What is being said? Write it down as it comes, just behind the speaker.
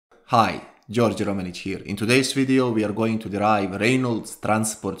Hi, George Romanic here. In today's video we are going to derive Reynolds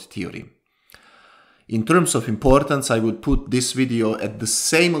transport theorem. In terms of importance, I would put this video at the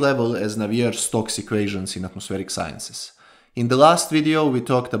same level as Navier-Stokes equations in atmospheric sciences. In the last video we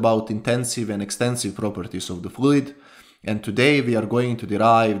talked about intensive and extensive properties of the fluid, and today we are going to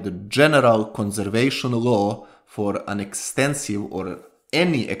derive the general conservation law for an extensive or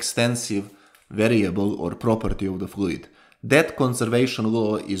any extensive variable or property of the fluid. That conservation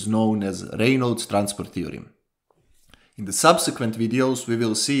law is known as Reynolds transport theorem. In the subsequent videos we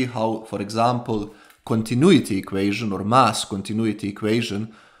will see how, for example, continuity equation or mass continuity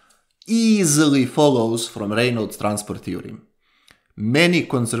equation easily follows from Reynolds transport theorem. Many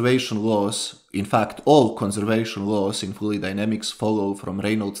conservation laws, in fact all conservation laws in fluid dynamics follow from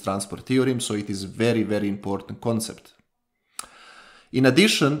Reynolds transport theorem, so it is very important concept. In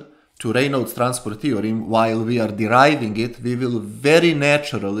addition to Reynolds transport theorem, while we are deriving it, we will very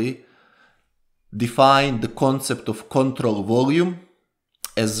naturally define the concept of control volume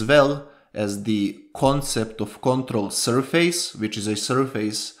as well as the concept of control surface, which is a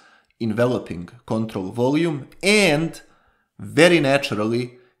surface enveloping control volume, and very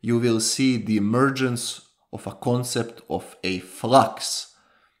naturally you will see the emergence of a concept of a flux,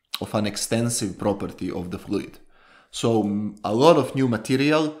 of an extensive property of the fluid. So a lot of new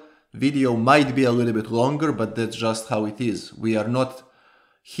material. Video might be a little bit longer, but that's just how it is. We are not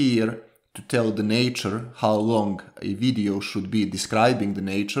here to tell the nature how long a video should be describing the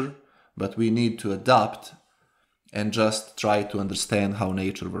nature, but we need to adapt and just try to understand how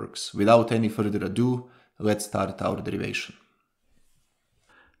nature works. Without any further ado, let's start our derivation.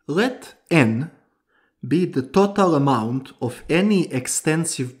 Let n be the total amount of any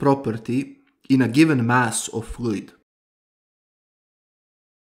extensive property in a given mass of fluid.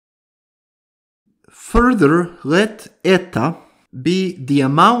 Further, let eta be the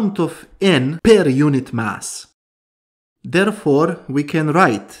amount of n per unit mass. Therefore, we can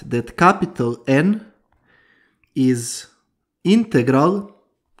write that capital N is integral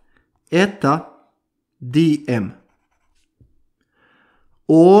eta dm.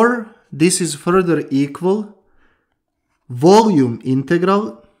 Or this is further equal volume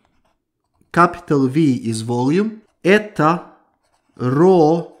integral, capital V is volume, eta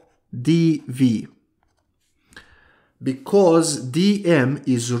rho dv. Because dm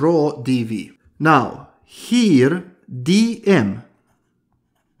is rho dv. Now, here dm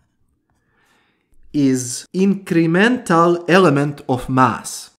is incremental element of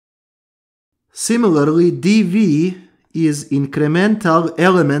mass. Similarly, dv is incremental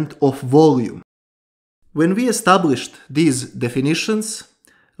element of volume. When we established these definitions,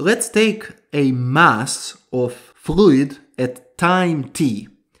 let's take a mass of fluid at time t,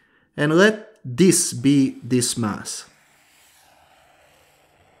 and let this be this mass.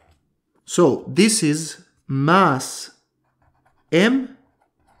 So this is mass m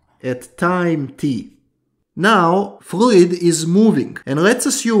at time t. Now fluid is moving, and let's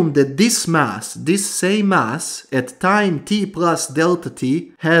assume that this mass, this same mass at time t plus delta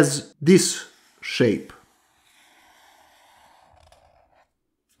t, has this shape.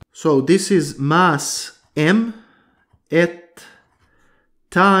 So this is mass m at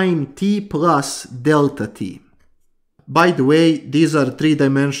time t plus delta t. By the way, these are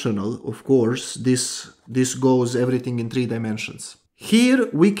three-dimensional, of course. This goes everything in 3 dimensions. Here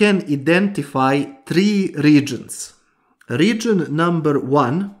we can identify 3 regions. Region number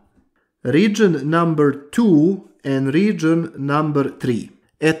 1, region number 2, and region number 3.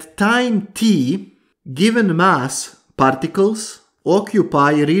 At time t, given mass particles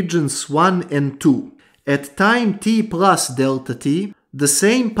occupy regions 1 and 2. At time t plus delta t, the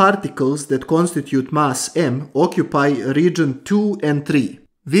same particles that constitute mass m occupy region 2 and 3.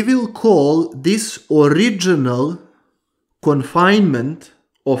 We will call this original confinement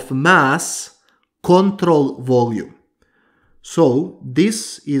of mass control volume. So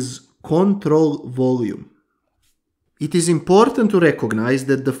this is control volume. It is important to recognize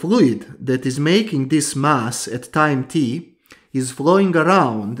that the fluid that is making this mass at time t is flowing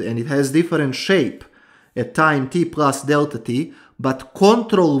around, and it has different shape at time t plus delta t, but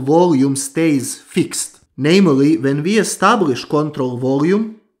control volume stays fixed. Namely, when we establish control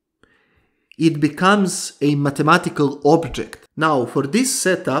volume, it becomes a mathematical object. Now, for this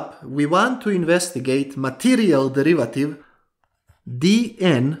setup, we want to investigate material derivative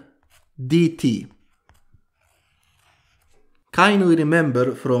dn dt. Kindly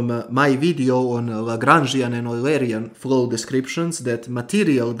remember from my video on Lagrangian and Eulerian flow descriptions that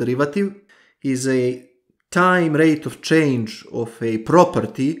material derivative is a time rate of change of a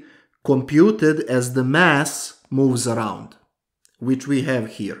property computed as the mass moves around, which we have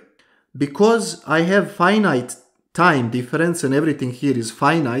here. because I have finite time difference and everything here is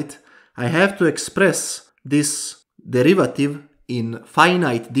finite, I have to express this derivative in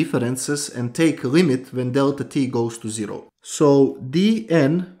finite differences and take limit when delta t goes to 0. So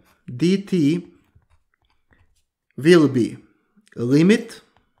dn dt will be limit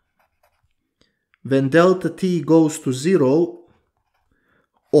when delta t goes to 0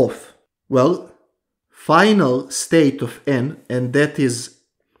 of, well, final state of n, and that is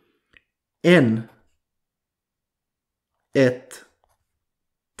n at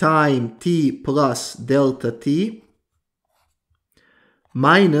time t plus delta t,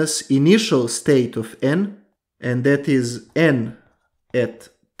 minus initial state of n, and that is n at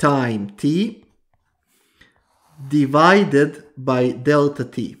time t, divided by delta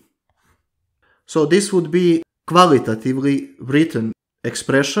t. So this would be qualitatively written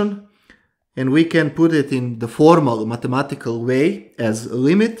expression, and we can put it in the formal mathematical way as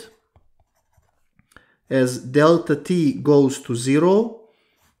limit as delta t goes to 0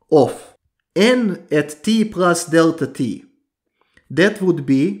 of n at t plus delta t. That would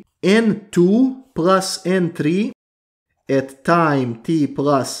be n2 plus n3 at time t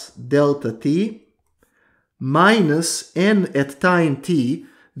plus delta t minus n at time t,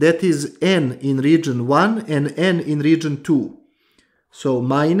 that is n in region 1 and n in region 2. So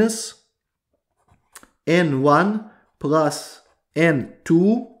minus n1 plus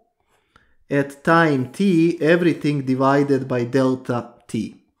n2 at time t, everything divided by delta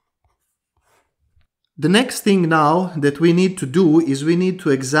t. The next thing now that we need to do is we need to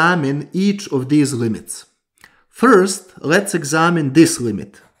examine each of these limits. First, let's examine this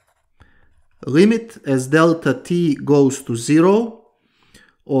limit. Limit as delta t goes to 0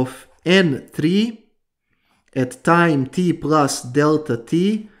 of n3 at time t plus delta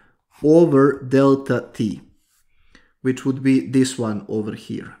t over delta t, which would be this one over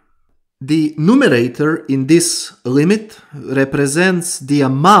here. The numerator in this limit represents the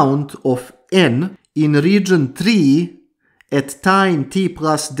amount of n in region 3 at time t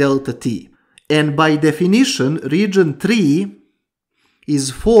plus delta t. And by definition, region 3 is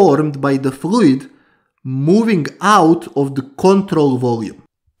formed by the fluid moving out of the control volume.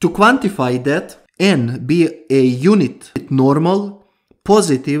 To quantify that, n be a unit normal,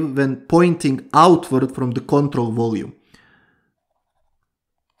 positive when pointing outward from the control volume.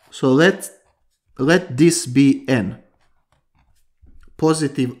 So let this be n,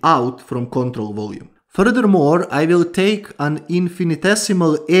 positive out from control volume. Furthermore, I will take an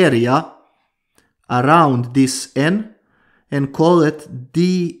infinitesimal area around this n and call it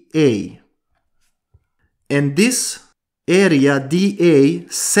dA. And this area dA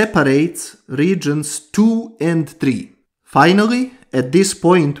separates regions 2 and 3. Finally, at this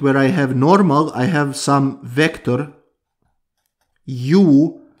point where I have normal, I have some vector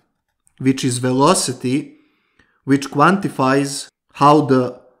u, which is velocity, which quantifies how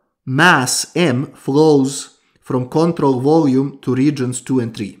the mass m flows from control volume to regions 2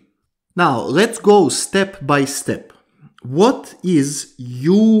 and 3. Now, let's go step by step. What is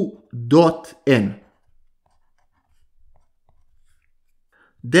u dot n?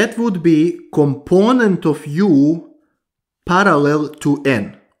 That would be component of u parallel to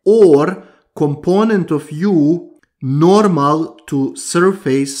n, or component of u normal to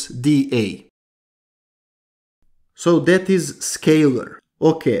surface dA. So that is scalar.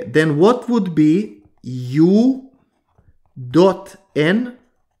 Okay, then what would be u dot n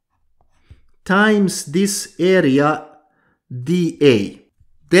times this area dA?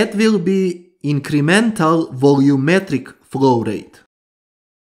 That will be incremental volumetric flow rate.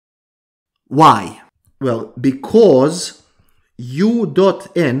 Why? Well, because u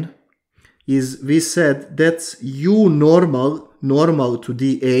dot n is, we said, that's u normal to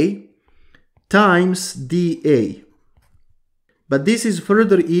dA times dA. But this is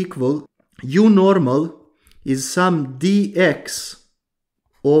further equal, u normal is some dx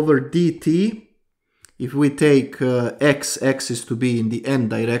over dt, if we take x-axis to be in the n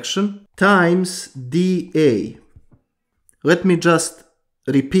direction, times dA. Let me just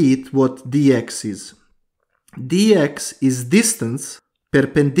repeat what dx is. Dx is distance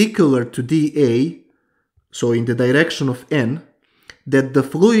perpendicular to dA, so in the direction of n, that the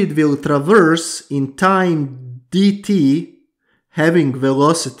fluid will traverse in time dt having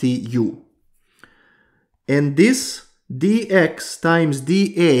velocity u. And this dx times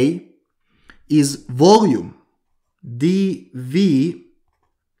dA is volume, dV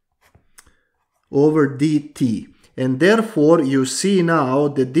over dt. And therefore you see now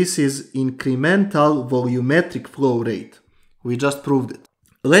that this is incremental volumetric flow rate. We just proved it.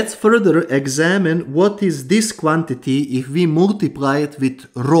 Let's further examine what is this quantity if we multiply it with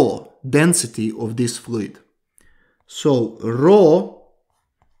rho. density of this fluid. So rho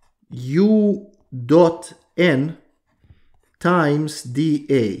U dot N times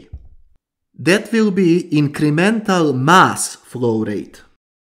dA. That will be incremental mass flow rate.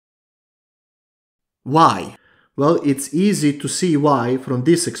 Why? Well, it's easy to see why from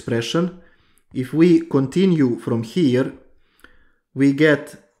this expression. If we continue from here, we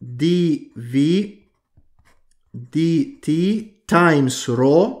get dV dt times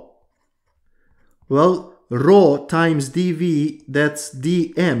rho. Well, rho times dV, that's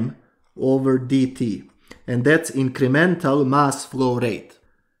dm over dt. And that's incremental mass flow rate.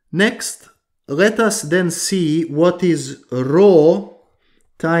 Next, let us then see what is rho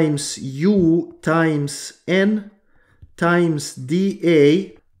times U times N times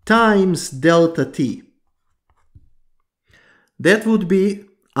dA times delta T. That would be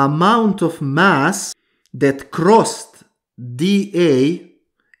amount of mass that crossed dA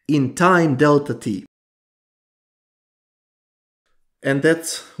in time delta T. And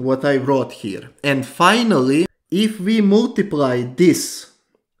that's what I wrote here. And finally, if we multiply this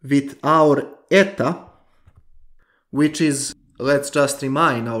with our eta, which is, let's just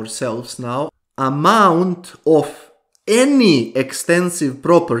remind ourselves now, amount of any extensive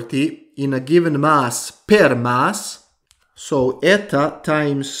property in a given mass per mass. So eta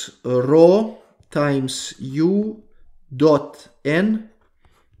times rho times U dot N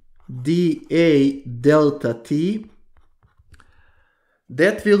dA delta T.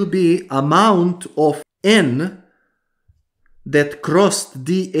 That will be amount of N that crossed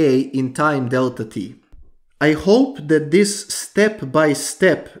dA in time delta T. I hope that this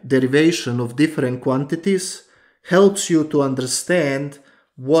step-by-step derivation of different quantities helps you to understand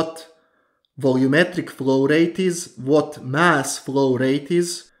what volumetric flow rate is, what mass flow rate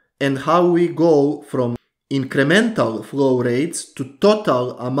is, and how we go from incremental flow rates to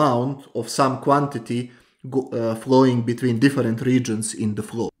total amount of some quantity flowing between different regions in the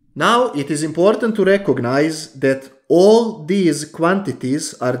flow. Now, it is important to recognize that all these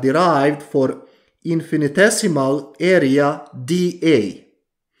quantities are derived for infinitesimal area dA.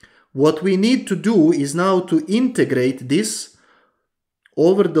 What we need to do is now to integrate this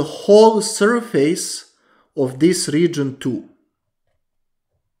over the whole surface of this region 2.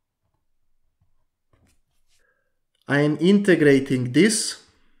 I am integrating this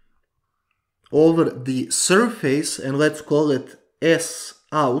over the surface, and let's call it S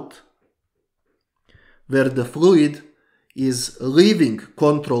out, where the fluid is leaving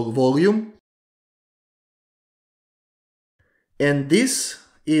control volume. And this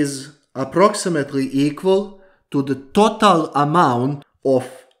is approximately equal to the total amount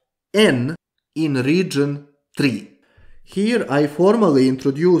of N in region 3. Here I formally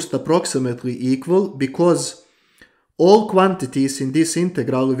introduced approximately equal because all quantities in this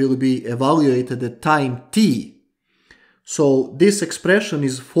integral will be evaluated at time t. So this expression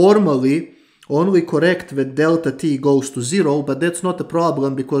is formally only correct when delta t goes to 0, but that's not a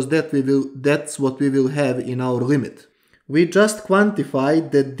problem because that's what we will have in our limit. We just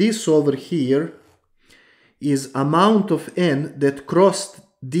quantified that this over here is amount of N that crossed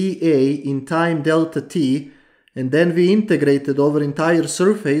dA in time delta t, and then we integrated over entire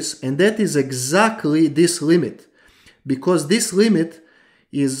surface, and that is exactly this limit. Because this limit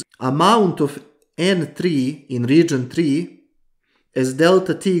is amount of N3 in region 3 as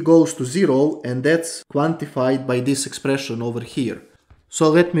delta t goes to 0, and that's quantified by this expression over here. So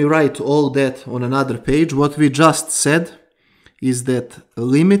let me write all that on another page. What we just said is that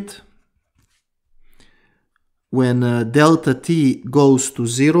limit when delta t goes to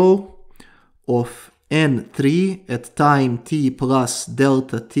 0 of N3 at time t plus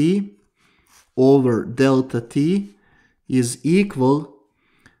delta t over delta t is equal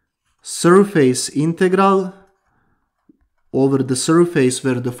surface integral over the surface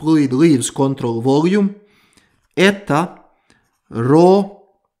where the fluid leaves control volume eta rho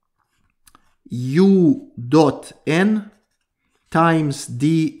U dot N times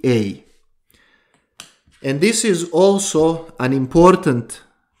dA. And this is also an important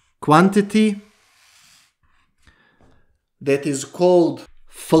quantity that is called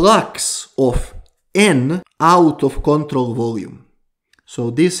flux of N out of control volume. So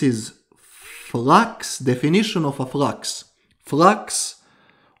this is flux, definition of a flux. Flux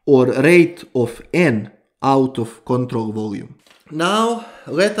or rate of N out of control volume. Now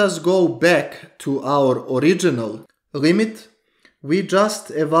let us go back to our original limit. We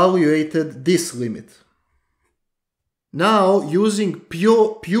just evaluated this limit. Now, using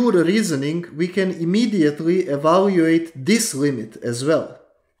pure reasoning, we can immediately evaluate this limit as well.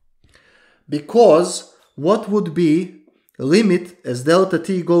 Because what would be limit as delta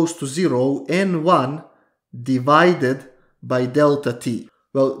t goes to 0 n1 divided by delta t.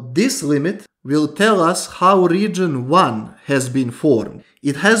 Well, this limit will tell us how region 1 has been formed.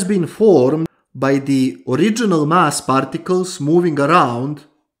 It has been formed by the original mass particles moving around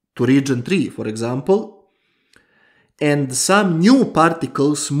to region 3, for example, and some new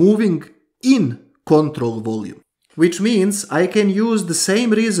particles moving in control volume. Which means I can use the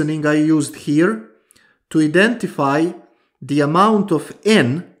same reasoning I used here to identify the amount of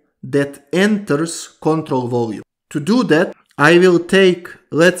n that enters control volume. To do that, I will take,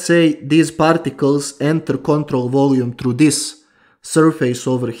 let's say, these particles enter control volume through this surface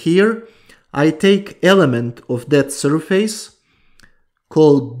over here. I take element of that surface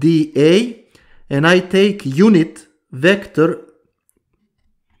called dA, and I take unit vector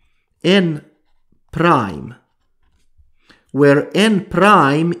n prime, where n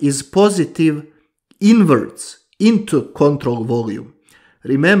prime is positive inwards into control volume.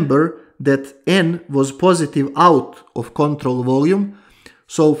 Remember that n was positive out of control volume,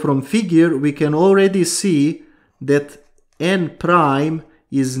 so from figure we can already see that n prime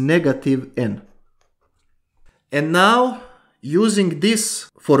is negative n. And now, using this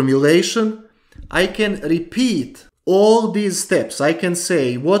formulation, I can repeat all these steps. I can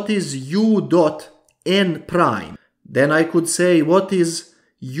say what is u dot n prime. Then I could say what is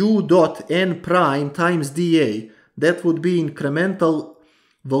u dot n prime times dA. That would be incremental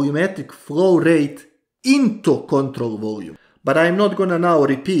volumetric flow rate into control volume. But I'm not gonna now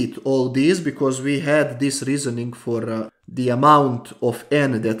repeat all these because we had this reasoning for the amount of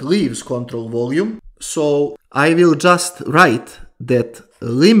n that leaves control volume. So I will just write that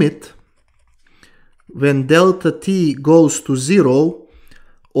limit when delta t goes to 0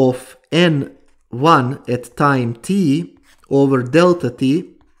 of n1 at time t over delta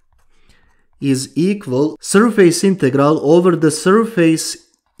t is equal surface integral over the surface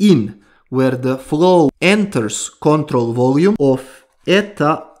in where the flow enters control volume of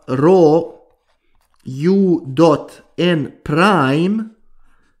eta rho u dot n prime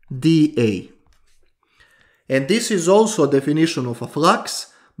dA. And this is also a definition of a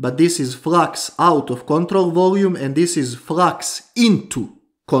flux, but this is flux out of control volume and this is flux into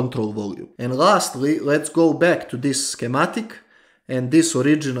control volume. And lastly, let's go back to this schematic and this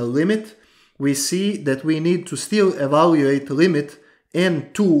original limit. We see that we need to still evaluate limit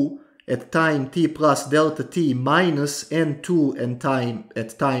n2 at time t plus delta t minus n2 and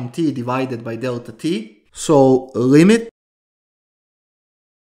at time t divided by delta t. So limit,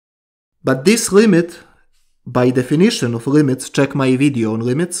 but this limit, by definition of limits, check my video on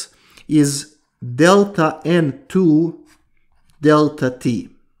limits, is delta n2 delta t.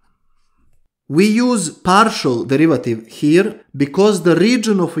 We use partial derivative here because the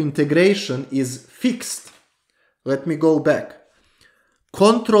region of integration is fixed. Let me go back.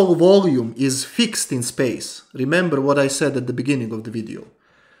 Control volume is fixed in space. Remember what I said at the beginning of the video.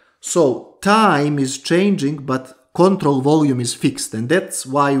 So time is changing, but control volume is fixed, and that's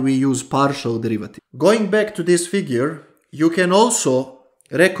why we use partial derivative. Going back to this figure, you can also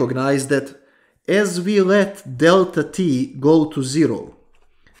recognize that as we let delta t go to 0,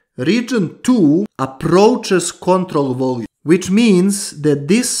 region 2 approaches control volume, which means that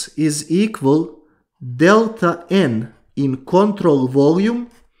this is equal delta n in control volume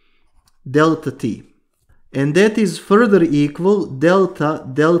delta t. And that is further equal delta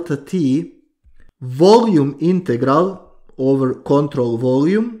delta t volume integral over control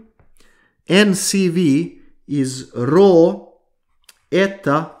volume. NCV is rho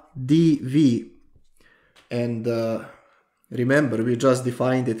eta dV. And remember, we just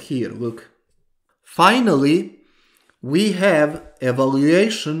defined it here, look. Finally, we have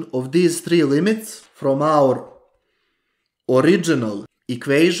evaluation of these three limits from our original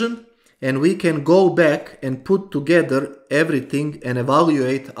equation, and we can go back and put together everything and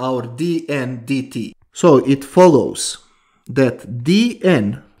evaluate our dn dt. So it follows that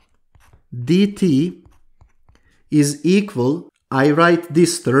dn dt is equal, I write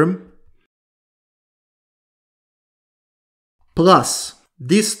this term, plus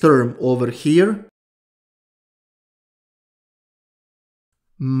this term over here,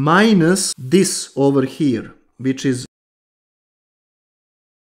 minus this over here, which is.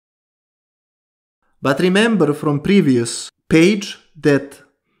 But remember from previous page that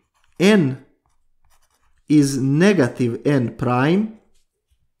n is negative n prime,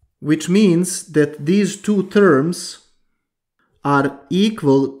 which means that these two terms are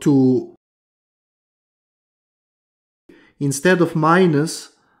equal to, instead of minus,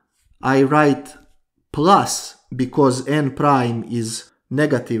 I write plus because n prime is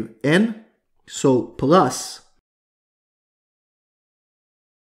negative n, so plus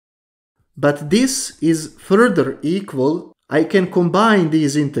But this is further equal. I can combine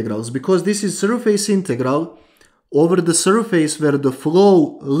these integrals because this is surface integral over the surface where the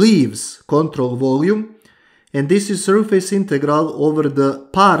flow leaves control volume, and this is surface integral over the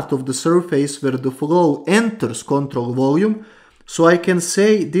part of the surface where the flow enters control volume. So I can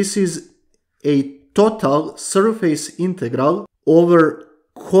say this is a total surface integral over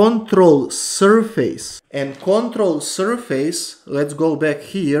control surface. And control surface, let's go back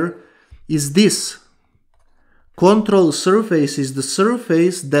here, is this. Control surface is the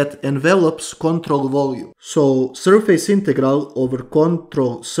surface that envelops control volume. So surface integral over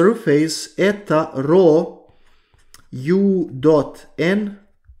control surface eta rho u dot n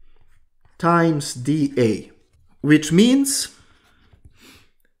times dA, which means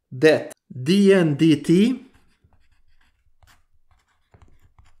that dn dt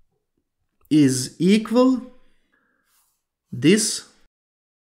is equal this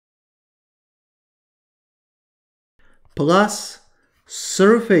plus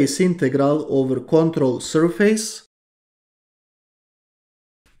surface integral over control surface,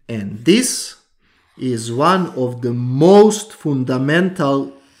 and this is one of the most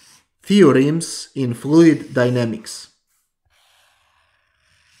fundamental theorems in fluid dynamics.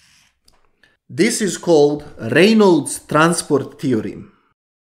 This is called Reynolds transport theorem.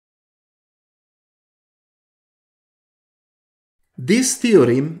 This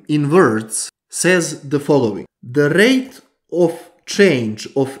theorem in words says the following: the rate of change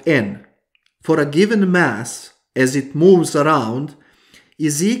of n for a given mass as it moves around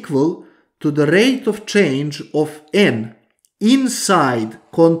is equal to the rate of change of n inside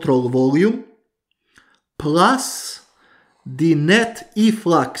control volume plus the net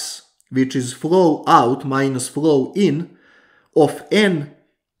efflux, which is flow out minus flow in, of n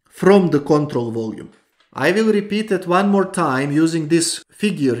from the control volume. I will repeat it one more time using this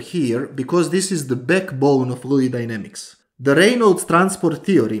figure here because this is the backbone of fluid dynamics. The Reynolds transport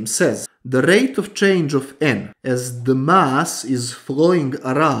theorem says the rate of change of n as the mass is flowing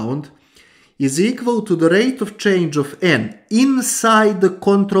around is equal to the rate of change of n inside the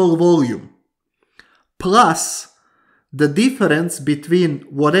control volume plus the difference between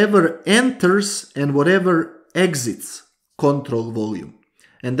whatever enters and whatever exits control volume.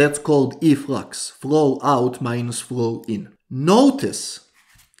 And that's called efflux, flow out minus flow in. Notice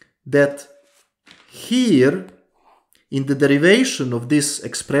that here in the derivation of this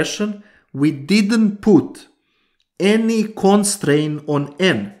expression, we didn't put any constraint on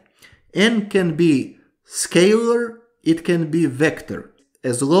n. N can be scalar, it can be vector,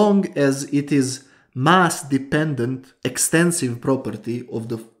 as long as it is mass-dependent extensive property of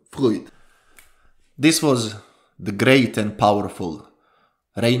the fluid. This was the great and powerful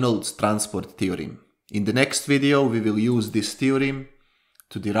Reynolds transport theorem. In the next video, we will use this theorem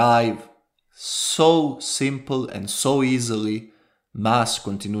to derive so simple and so easily mass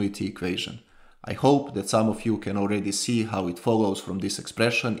continuity equation. I hope that some of you can already see how it follows from this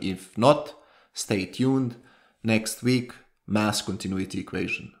expression. If not, stay tuned. Next week, mass continuity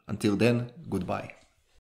equation. Until then, goodbye.